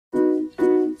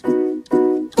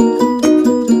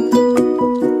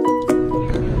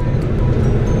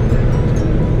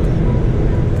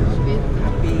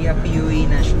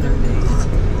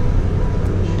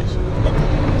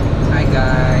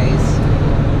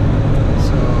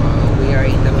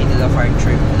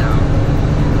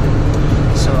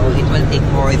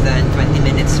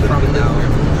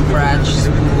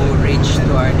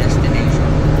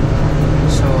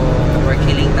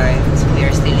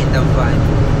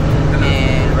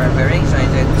we're very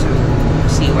excited to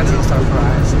see what's in store for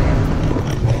us.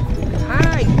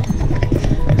 Hi!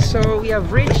 So we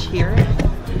have reached here.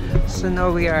 So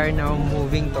now we are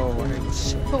moving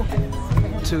towards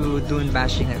to dune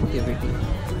bashing activity.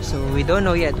 So we don't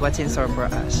know yet what's in store for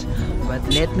us. But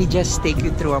let me just take you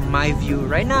through my view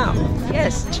right now.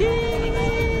 Yes, cheers!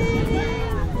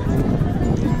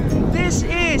 This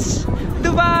is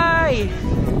Dubai!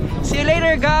 See you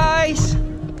later, guys!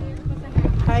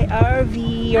 Hi, RV.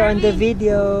 You're on the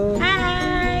video.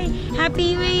 Hi!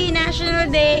 Happy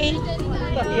National Day!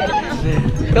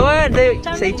 Come on!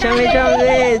 Say chummy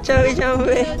chummy! Chummy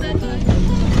chummy!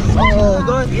 Oh,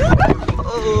 God!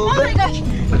 Oh my gosh!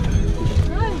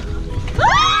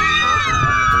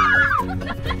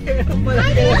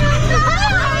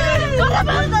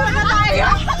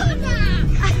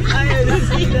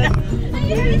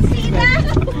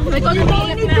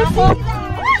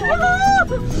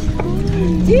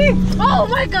 Oh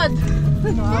my God!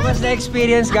 How was the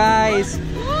experience, guys?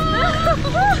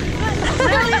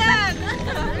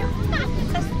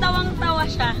 Tapos tawang-tawa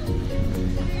siya.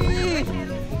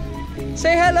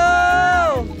 Say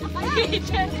hello!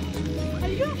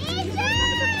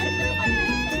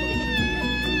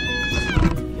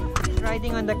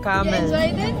 Riding on the camel.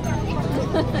 Excited?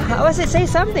 How was it? Say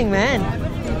something, man.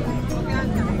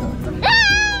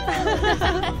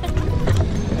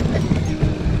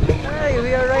 Hey,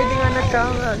 we are riding on a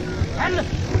camel. Hello.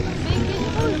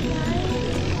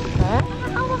 Ha?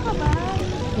 Nakawa ka ba?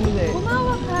 Hindi.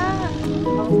 Bumawa ka.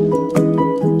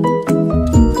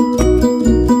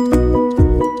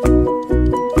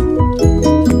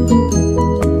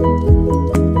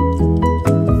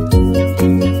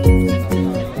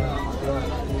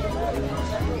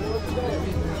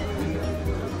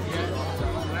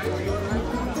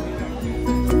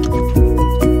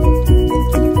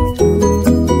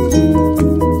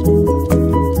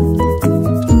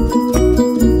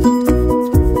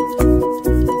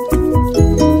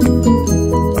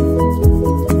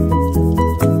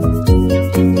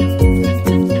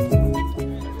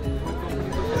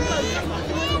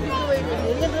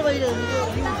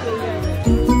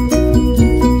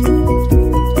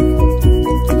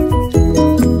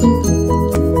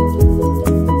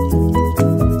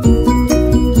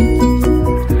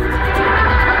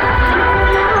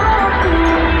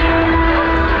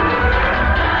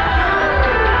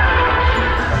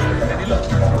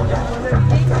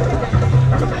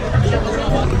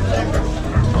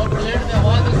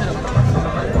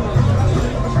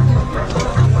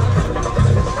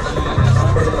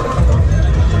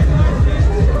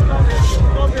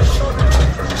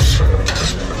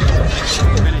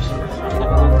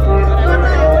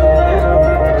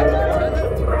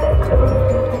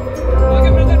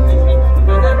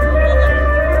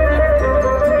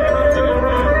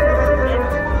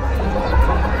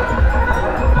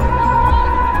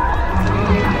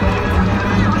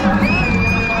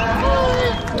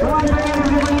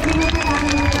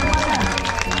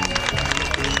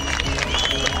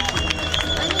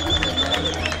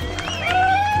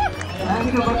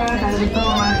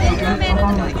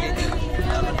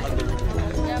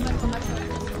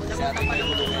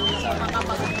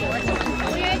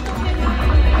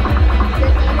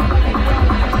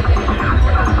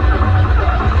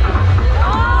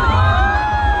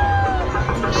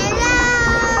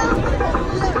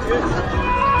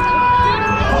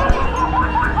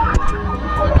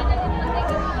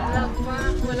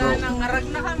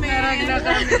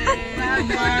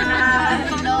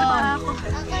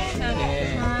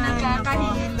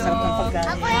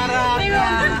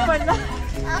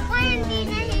 Ako hindi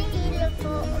nahihilo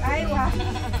po. Ay, wow.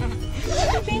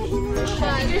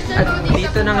 At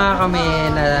dito na nga kami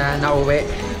na nauwi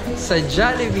sa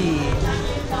Jollibee.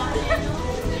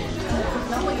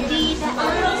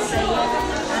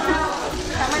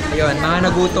 Ayun, mga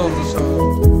nagutom. So